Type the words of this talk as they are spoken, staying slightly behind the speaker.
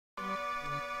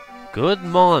Good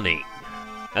morning.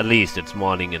 At least it's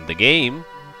morning in the game.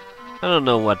 I don't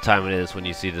know what time it is when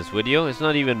you see this video. It's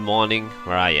not even morning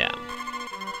where I am.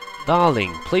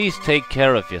 Darling, please take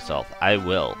care of yourself. I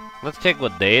will. Let's check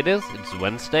what day it is. It's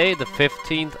Wednesday, the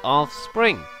 15th of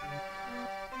spring.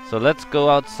 So let's go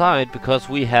outside because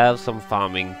we have some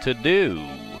farming to do.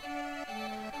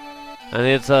 And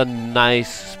it's a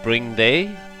nice spring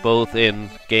day, both in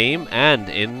game and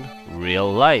in real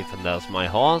life. And there's my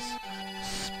horse,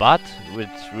 Spot, which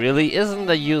really isn't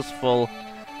a useful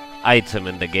item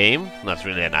in the game. Not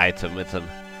really an item, it's an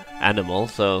animal,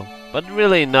 so... but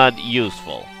really not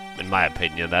useful, in my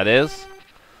opinion, that is.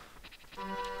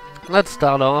 Let's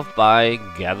start off by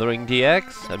gathering the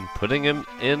eggs and putting them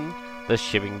in the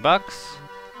shipping box.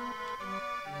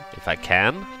 If I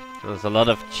can. There's a lot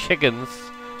of chickens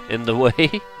in the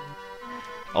way.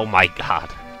 Oh my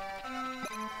god.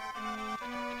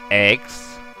 Eggs.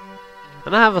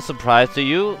 And I have a surprise for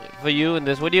you in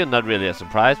this video. Not really a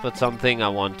surprise, but something I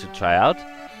want to try out.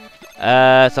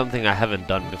 Something I haven't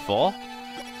done before.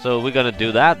 So we're gonna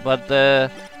do that, but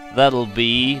that'll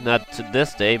be not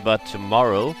this day, but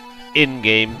tomorrow.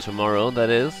 In-game tomorrow,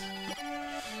 that is.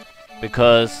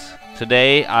 Because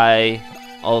today I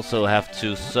also have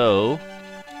to sow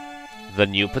the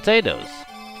new potatoes.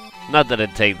 Not that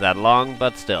it takes that long,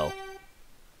 but still.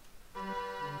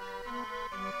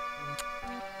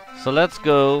 So let's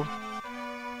go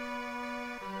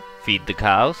feed the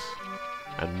cows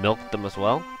and milk them as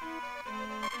well.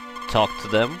 Talk to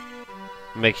them.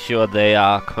 Make sure they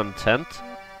are content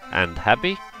and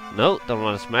happy. No, don't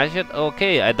want to smash it.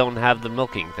 Okay, I don't have the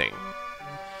milking thing.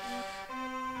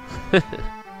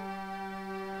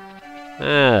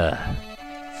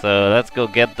 So let's go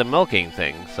get the milking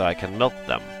thing so I can milk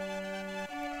them.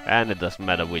 And it doesn't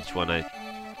matter which one I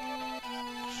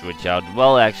switch out.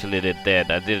 Well, actually it did.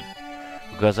 I did,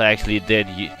 because I actually did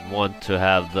want to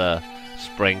have the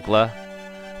sprinkler.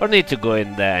 Or need to go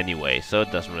in there anyway, so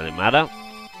it doesn't really matter.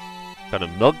 Gonna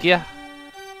milk ya.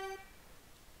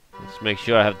 Let's make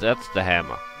sure I have that's the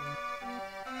hammer.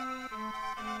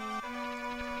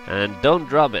 And don't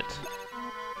drop it.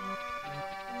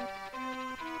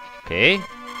 Okay.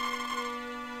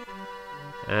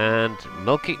 And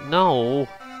milking. No!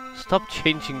 Stop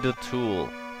changing the tool.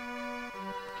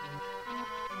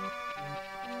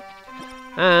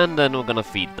 And then we're gonna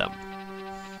feed them.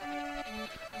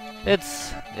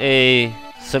 It's a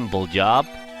simple job,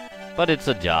 but it's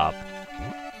a job.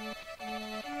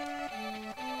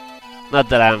 Not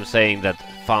that I'm saying that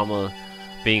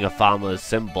being a farmer is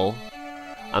simple.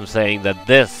 I'm saying that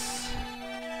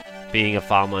being a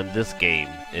farmer in this game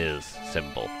is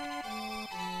simple.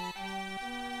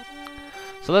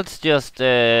 So let's just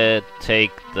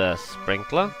take the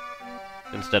sprinkler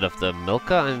instead of the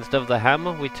milker, and instead of the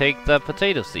hammer we take the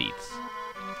potato seeds.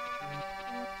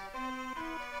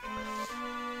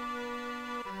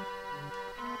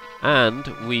 And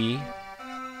we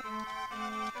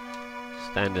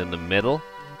stand in the middle,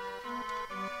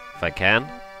 if I can,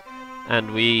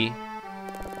 and we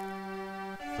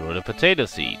throw the potato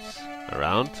seeds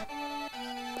around,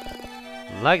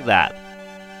 like that.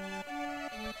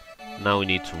 Now we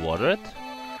need to water it.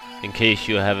 In case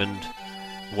you haven't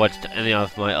watched any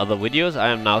of my other videos, I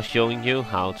am now showing you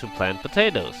how to plant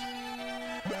potatoes.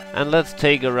 And let's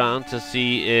take around to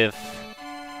see if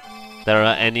there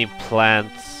are any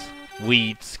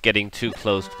weeds getting too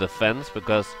close to the fence,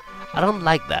 because I don't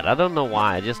like that. I don't know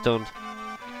why, I just don't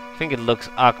think it looks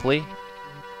ugly.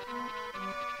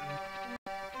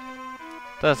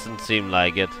 Doesn't seem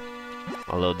like it.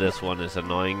 Although this one is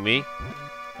annoying me.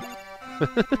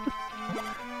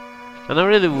 And I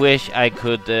really wish I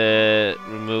could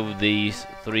remove these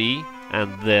 3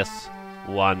 and this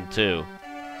 1 too.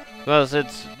 Because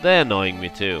they're annoying me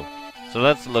too. So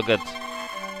let's look at...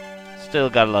 Still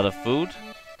got a lot of food.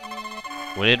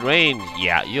 When it rains,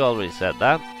 yeah, you already said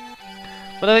that.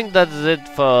 But I think that's it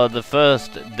for the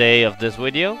first day of this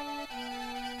video.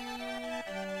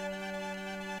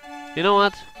 You know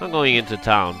what? I'm going into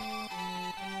town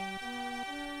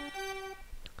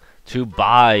to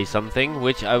buy something,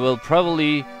 which I will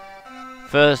probably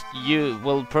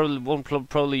won't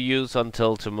probably use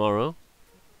until tomorrow.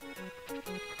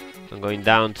 I'm going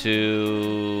down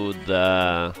to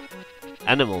the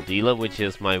animal dealer, which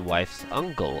is my wife's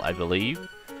uncle, I believe.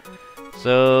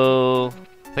 So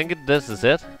I think this is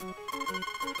it.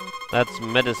 That's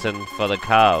medicine for the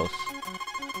cows.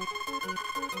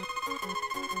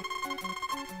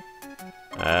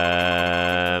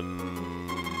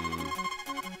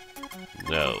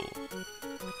 No.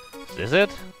 Is this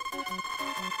it?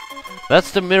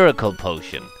 That's the miracle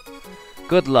potion.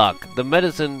 Good luck. The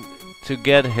medicine to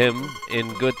get him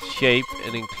in good shape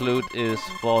and include is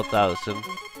 4,000.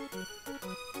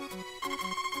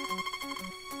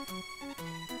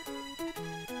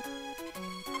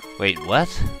 Wait, what?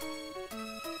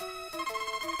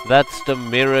 That's the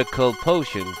miracle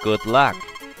potion, good luck.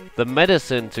 The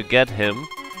medicine to get him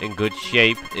in good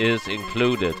shape is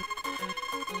included.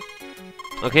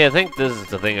 Okay, I think this is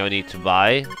the thing I need to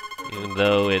buy, even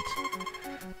though it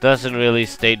doesn't really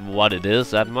state what it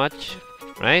is that much,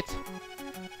 right?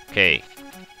 Okay.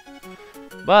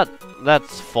 But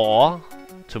that's for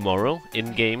tomorrow,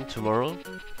 in-game tomorrow.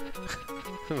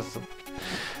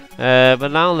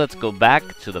 But now let's go back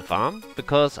to the farm,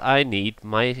 because I need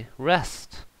my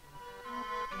rest.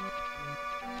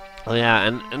 Oh yeah,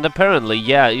 and apparently,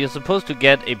 yeah, you're supposed to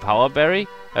get a power berry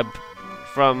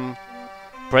from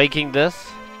breaking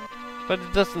this, but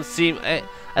it doesn't seem...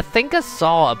 I think I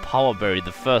saw a power berry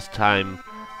the first time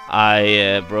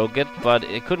I broke it, but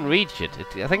I couldn't reach it.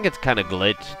 I think it's kind of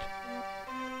glitched.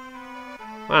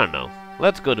 I don't know.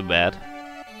 Let's go to bed.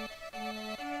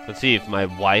 Let's see if my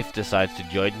wife decides to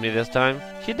join me this time.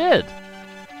 She did!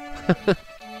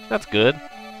 That's good.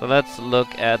 So let's look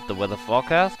at the weather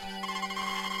forecast.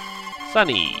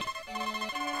 Sunny!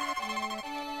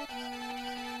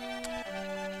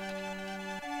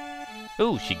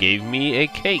 Ooh, she gave me a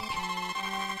cake.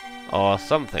 Or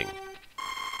something.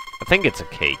 I think it's a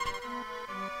cake.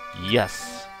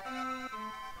 Yes.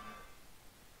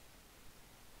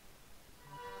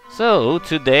 So,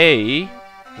 today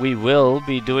we will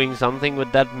be doing something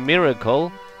with that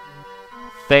miracle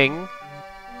thing.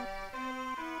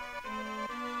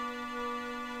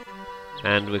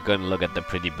 And we're gonna look at the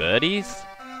pretty birdies.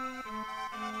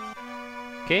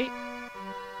 Okay.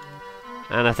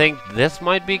 And I think this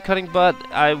might be cutting, but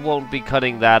I won't be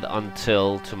cutting that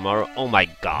until tomorrow. Oh my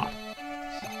god.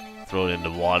 Throw it in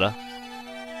the water.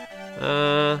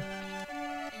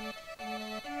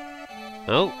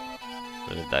 No.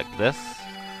 Like this.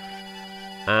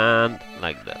 And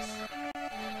like this.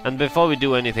 And before we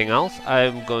do anything else,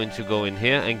 I'm going to go in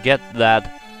here and get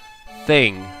that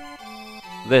thing.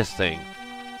 This thing.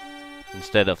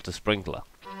 Instead of the sprinkler.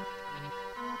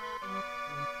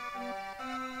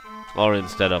 Or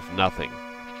instead of nothing.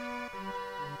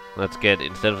 Let's get,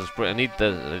 instead of the sprinkler, I need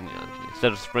the,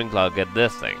 instead of sprinkler, I'll get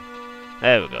this thing.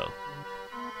 There we go.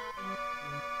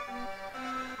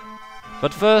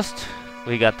 But first,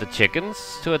 we got the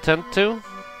chickens to attend to.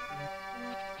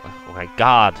 Oh my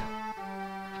god.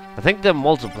 I think they're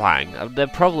multiplying. They're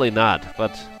probably not,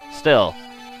 but still.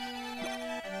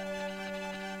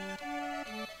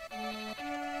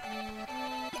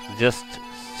 Just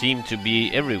seem to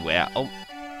be everywhere. Oh.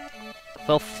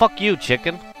 Well, fuck you,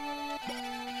 chicken.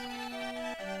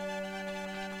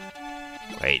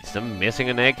 Wait, is I'm missing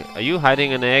an egg? Are you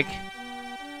hiding an egg?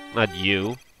 Not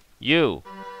you. You.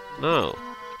 No.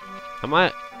 Have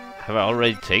I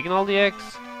already taken all the eggs?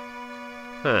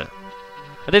 Huh.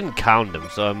 I didn't count them,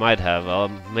 so I might have. Or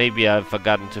maybe I've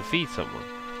forgotten to feed someone.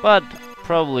 But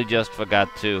probably just forgot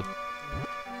to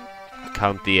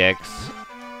count the eggs.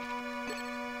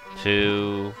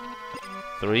 2,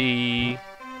 3,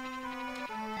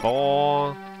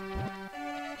 4,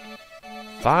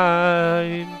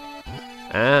 5,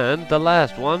 and the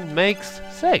last one makes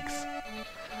 6.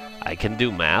 I can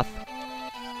do math.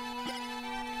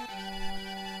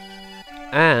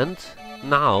 And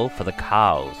now for the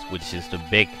cows, which is the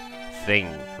big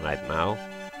thing right now.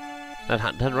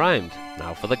 That rhymed.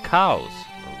 Now for the cows.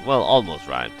 Well, almost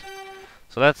rhymed.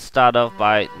 So let's start off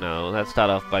by... No, let's start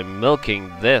off by milking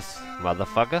this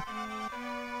motherfucker.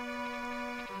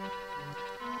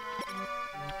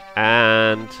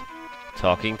 And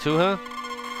talking to her.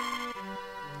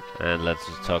 And let's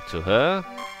just talk to her.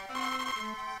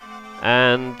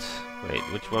 And... Wait,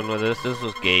 which one was this? This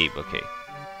was Gabe, okay.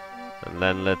 And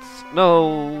then let's...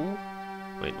 No!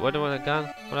 Wait, what do I got?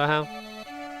 What do I have?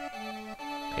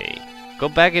 Okay. Go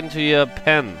back into your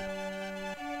pen,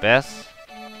 Bess.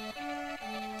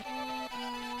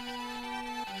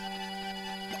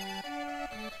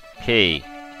 Okay.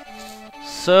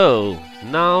 So,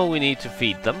 now we need to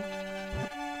feed them.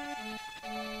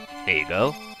 There you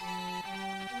go.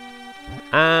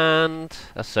 And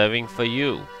a serving for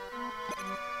you.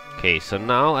 Okay, so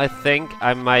now I think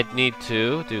I might need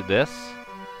to do this.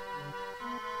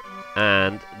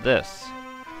 And this.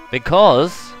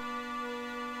 Because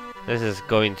this is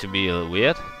going to be a little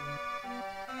weird.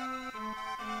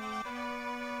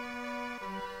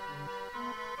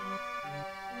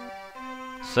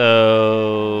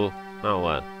 So... now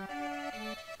what?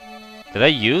 Did I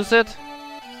use it?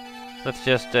 Let's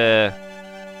just,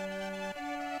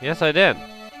 Yes, I did.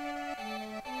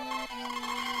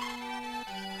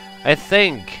 I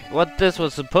think what this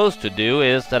was supposed to do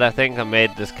is that I think I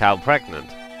made this cow pregnant.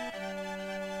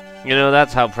 You know,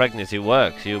 that's how pregnancy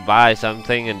works. You buy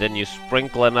something and then you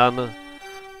sprinkle it on the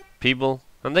people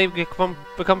and they become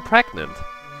pregnant.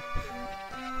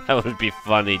 That would be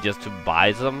funny, just to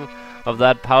buy some of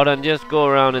that powder and just go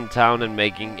around in town and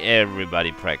making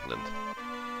everybody pregnant.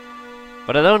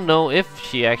 But I don't know if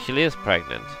she actually is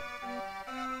pregnant.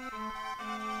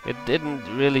 It didn't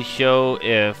really show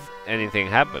if anything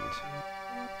happened.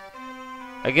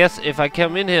 I guess if I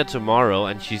come in here tomorrow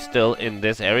and she's still in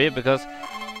this area, because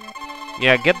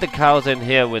yeah, get the cows in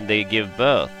here when they give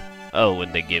birth. Oh,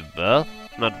 when they give birth?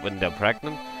 Not when they're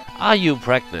pregnant? Are you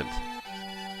pregnant?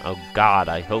 Oh god,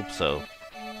 I hope so.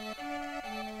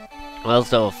 Well,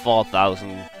 so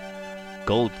 4,000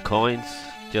 gold coins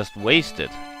just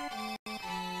wasted.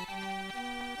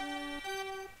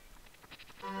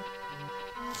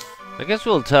 I guess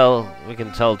we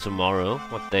can tell tomorrow.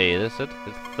 What day is it?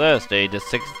 It's Thursday, the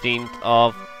 16th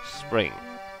of spring.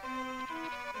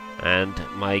 And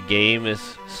my game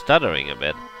is stuttering a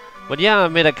bit. But yeah, I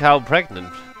made a cow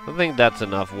pregnant. I think that's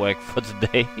enough work for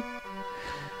today.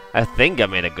 I think I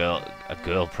made a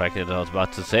girl pregnant, I was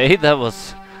about to say. That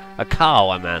was a cow,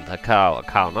 I meant. A cow,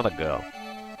 not a girl.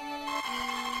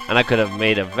 And I could have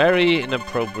made a very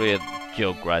inappropriate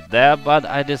joke right there, but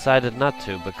I decided not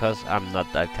to, because I'm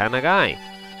not that kind of guy.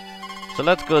 So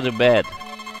let's go to bed.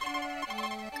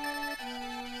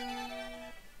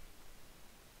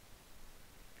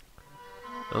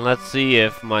 And let's see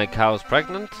if my cow's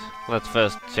pregnant. Let's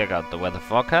first check out the weather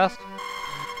forecast.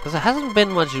 Because there hasn't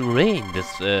been much rain this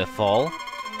fall.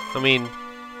 I mean,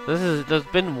 there's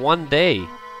been one day,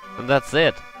 and that's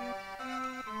it.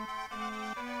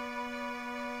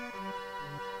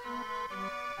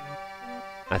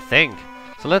 I think.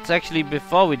 So let's actually,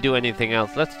 before we do anything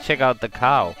else, let's check out the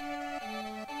cow.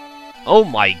 Oh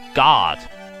my god!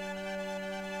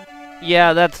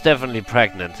 Yeah, that's definitely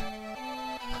pregnant.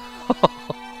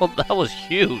 Oh, that was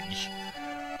huge!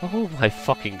 Oh my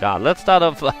fucking god, let's start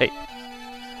off like...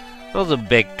 That was a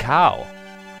big cow.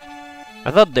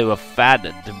 I thought they were fat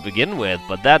to begin with,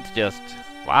 but that's just...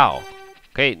 Wow.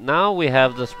 Okay, now we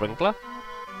have the sprinkler.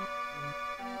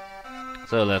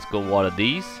 So let's go water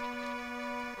these.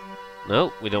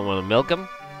 No, we don't want to milk them.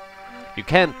 You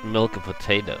can't milk a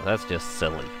potato. That's just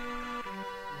silly.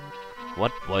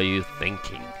 What were you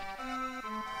thinking?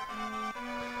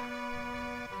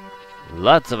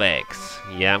 Lots of eggs.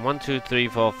 Yeah, 1, 2, 3,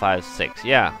 4, 5, 6.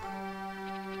 Yeah.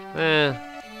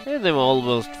 They were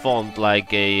almost formed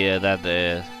like a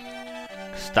that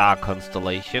star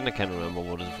constellation. I can't remember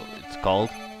what it's called.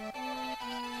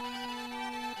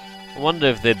 I wonder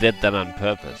if they did that on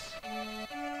purpose.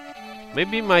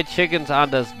 Maybe my chickens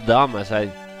aren't as dumb as I...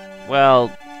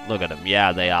 Well, look at them.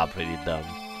 Yeah, they are pretty dumb.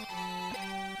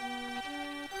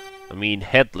 I mean,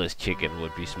 headless chicken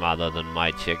would be smarter than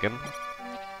my chicken.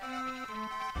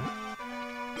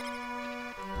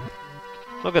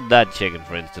 Look at that chicken,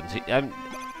 for instance.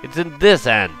 It's in this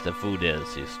end the food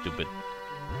is, you stupid.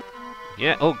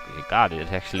 Yeah, oh god,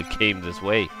 it actually came this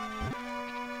way.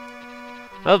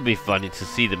 That would be funny to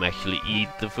see them actually eat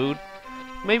the food.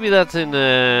 Maybe that's in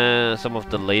some of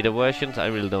the later versions, I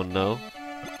really don't know.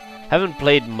 Haven't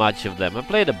played much of them. I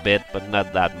played a bit, but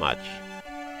not that much.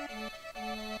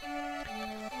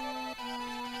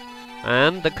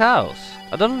 And the cows.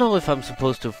 I don't know if I'm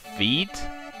supposed to feed.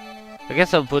 I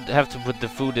guess I'll have to put the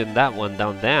food in that one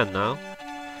down there now.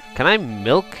 Can I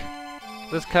milk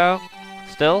this cow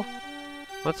still?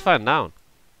 Let's find out.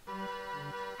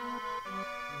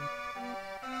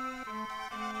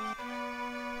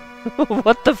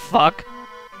 What the fuck?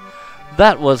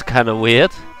 That was kind of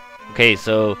weird. Okay,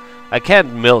 so I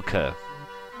can't milk her,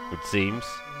 it seems.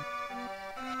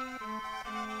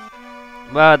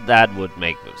 But that would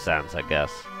make sense, I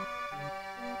guess.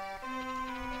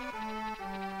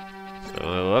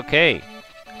 So, okay.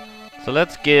 So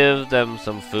let's give them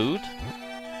some food.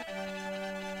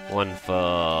 One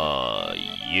for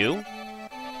you.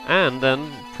 And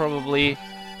then probably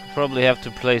have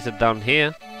to place it down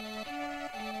here.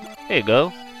 Here you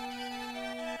go.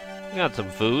 You got some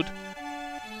food.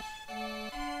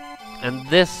 And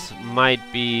this might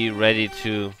be ready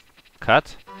to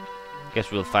cut.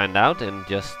 Guess we'll find out in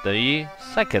just a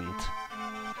second.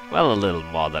 Well, a little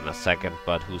more than a second,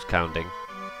 but who's counting?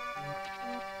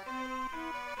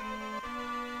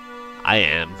 I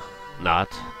am not.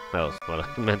 That was what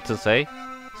I meant to say.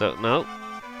 So, no.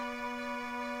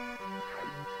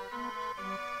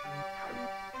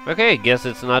 Okay, guess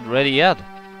it's not ready yet.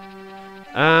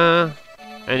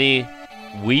 Any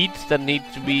weeds that need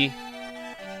to be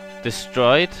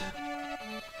destroyed?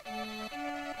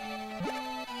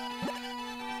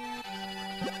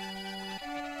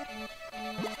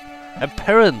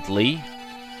 apparently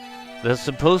there's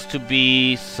supposed to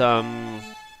be some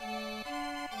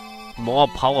more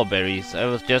power berries. I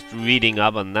was just reading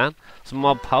up on that. Some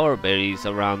more power berries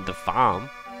around the farm.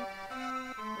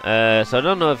 So I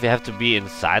don't know if you have to be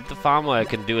inside the farm or I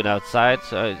can do it outside.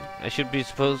 So I should be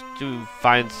supposed to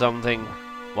find something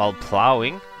while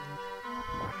plowing.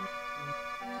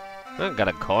 I got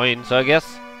a coin, so I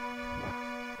guess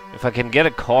if I can get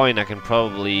a coin, I can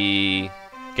probably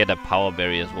get a power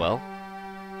berry as well.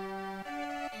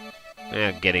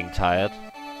 Yeah, getting tired.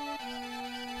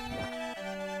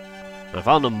 I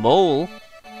found a mole.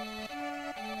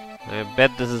 I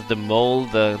bet this is the mole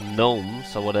the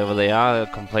gnomes, or whatever they are,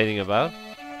 complaining about.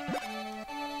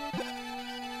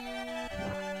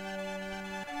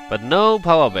 But no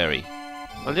power berry.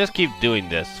 I'll just keep doing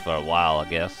this for a while, I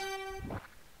guess.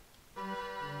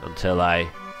 Until I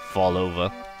fall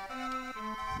over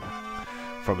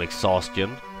from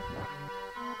exhaustion.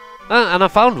 Ah, and I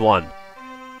found one!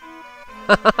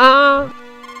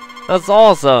 That's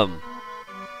awesome!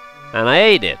 And I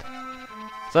ate it.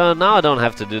 So now I don't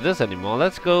have to do this anymore.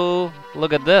 Let's go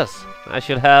look at this. I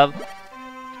should have...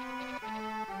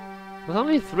 There's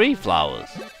only 3 flowers.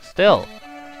 Still.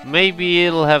 Maybe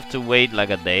it'll have to wait like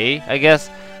a day. I guess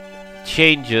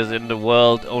changes in the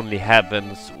world only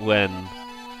happens when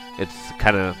it's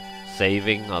kind of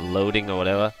saving or loading or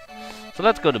whatever. So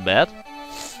let's go to bed.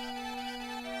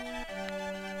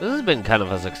 This has been kind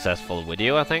of a successful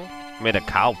video, I think. Made a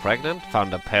cow pregnant.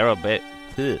 Found a pair of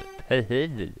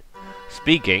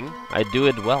Speaking, I do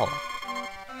it well.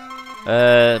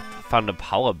 Found a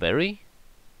power berry.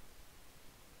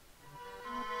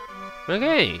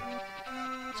 Okay.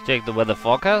 Let's check the weather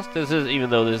forecast. This is, even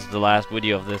though this is the last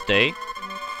video of this day.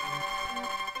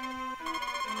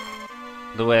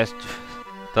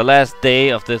 The last day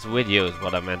of this video is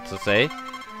what I meant to say.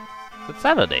 It's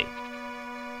Saturday.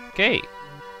 Okay.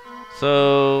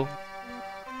 So,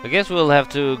 I guess we'll have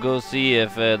to go see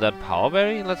if that power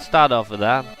berry. Let's start off with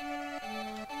that.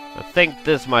 I think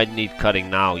this might need cutting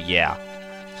now, yeah.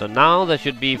 So now there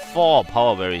should be 4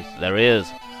 power berries. There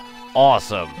is.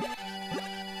 Awesome.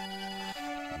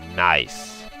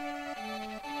 Nice.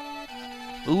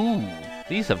 Ooh,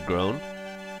 these have grown.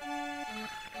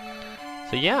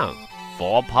 So yeah,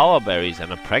 4 power berries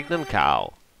and a pregnant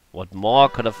cow. What more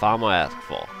could a farmer ask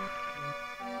for?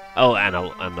 Oh, and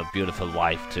a beautiful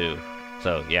wife too.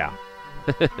 So yeah.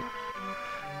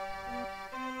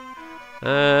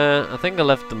 I think I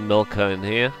left the milker in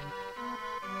here.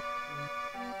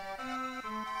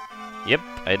 Yep,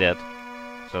 I did.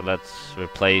 So let's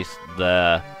replace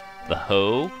the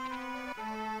hoe.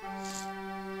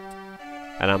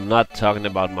 And I'm not talking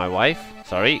about my wife.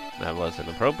 Sorry, that was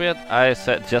inappropriate. I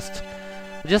said just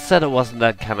said I wasn't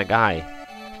that kind of guy.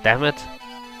 Damn it.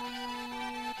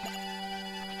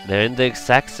 They're in the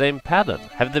exact same pattern.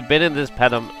 Have they been in this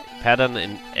pattern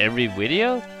in every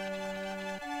video?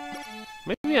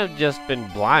 Maybe I've just been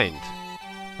blind.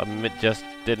 Or just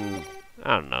didn't...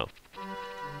 I don't know.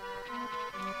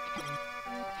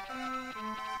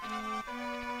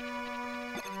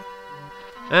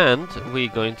 And we're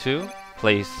going to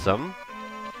place some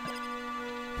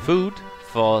food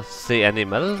for the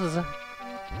animals.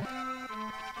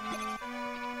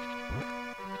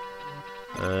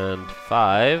 And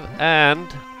 5, and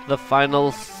the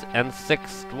final and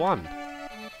 6th one.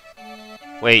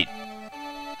 Wait.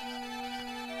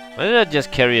 Why did I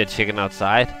just carry a chicken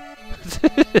outside?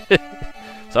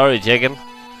 Sorry, chicken.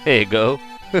 Here you go.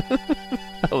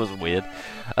 That was weird.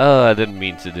 Oh, I didn't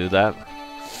mean to do that.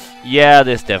 Yeah,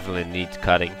 this definitely needs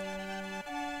cutting.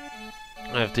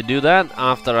 I have to do that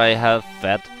after I have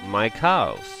fed my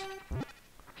cows.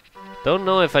 Don't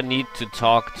know if I need to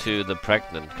talk to the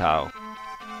pregnant cow.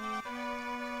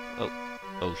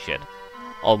 Oh shit.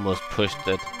 Almost pushed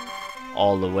it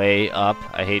all the way up.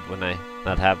 I hate when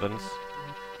that happens.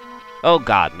 Oh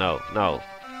god, no.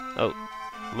 Oh,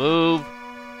 move.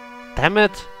 Damn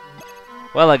it.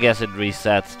 Well, I guess it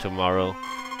resets tomorrow.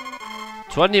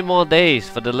 20 more days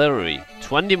for delivery.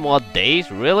 20 more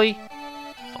days? Really?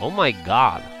 Oh my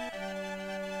god.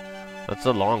 That's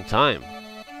a long time.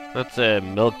 That's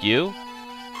milk you?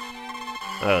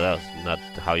 Oh, that's not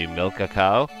how you milk a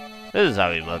cow. This is how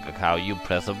you milk a cow. You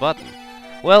press a button.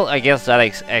 Well, I guess that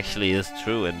actually is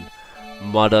true in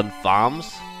modern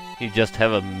farms. You just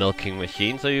have a milking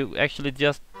machine, so you actually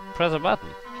just press a button.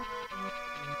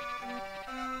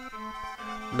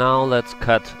 Now let's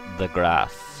cut the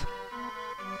grass.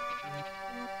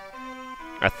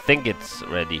 I think it's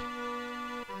ready.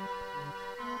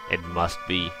 It must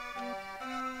be.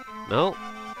 No?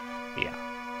 Yeah.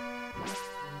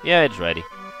 Yeah, it's ready.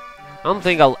 I don't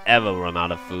think I'll ever run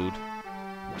out of food.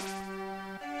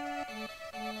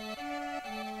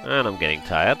 And I'm getting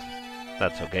tired.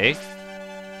 That's okay.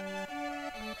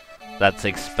 That's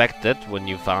expected when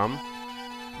you farm.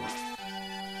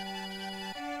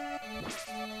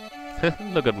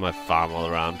 Look at my farm all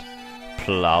around.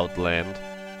 Plowed land.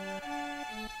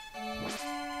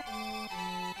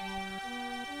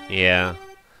 Yeah.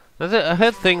 I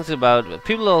heard things about...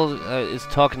 People is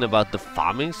talking about the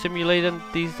farming simulator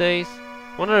these days.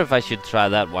 Wonder if I should try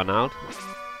that one out.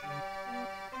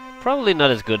 Probably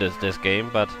not as good as this game,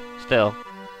 but still.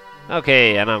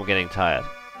 Okay, and I'm getting tired.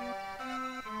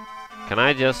 Can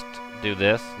I just do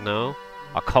this? No?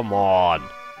 Oh, come on.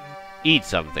 Eat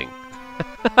something.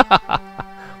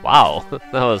 Wow,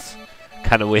 that was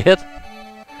kind of weird.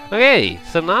 Okay,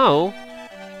 so now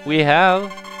we have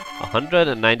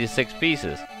 196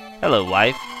 pieces. Hello,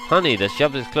 wife. Honey, the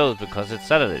shop is closed because it's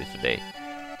Saturday today.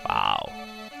 Wow.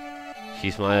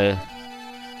 She's my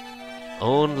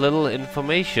own little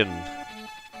information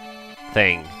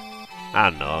thing. I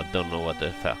don't know what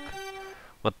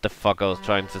the fuck I was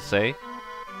trying to say.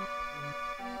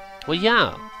 Well,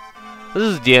 yeah. This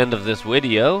is the end of this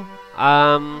video.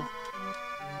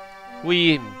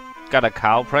 We got a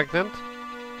cow pregnant.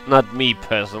 Not me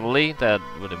personally, that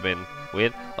would have been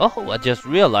weird. Oh, I just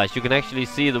realized you can actually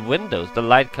see the windows, the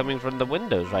light coming from the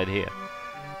windows right here.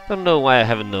 Don't know why I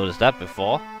haven't noticed that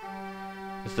before.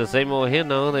 It's the same over here,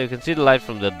 no, you can see the light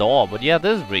from the door, but yeah,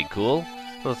 this is pretty cool.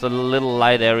 There's a little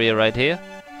light area right here.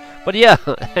 But yeah,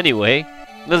 anyway,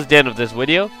 this is the end of this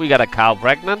video. We got a cow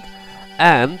pregnant,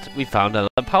 and we found another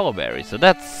power berry, so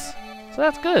that's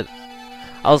good.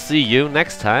 I'll see you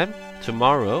next time,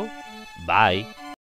 tomorrow. Bye.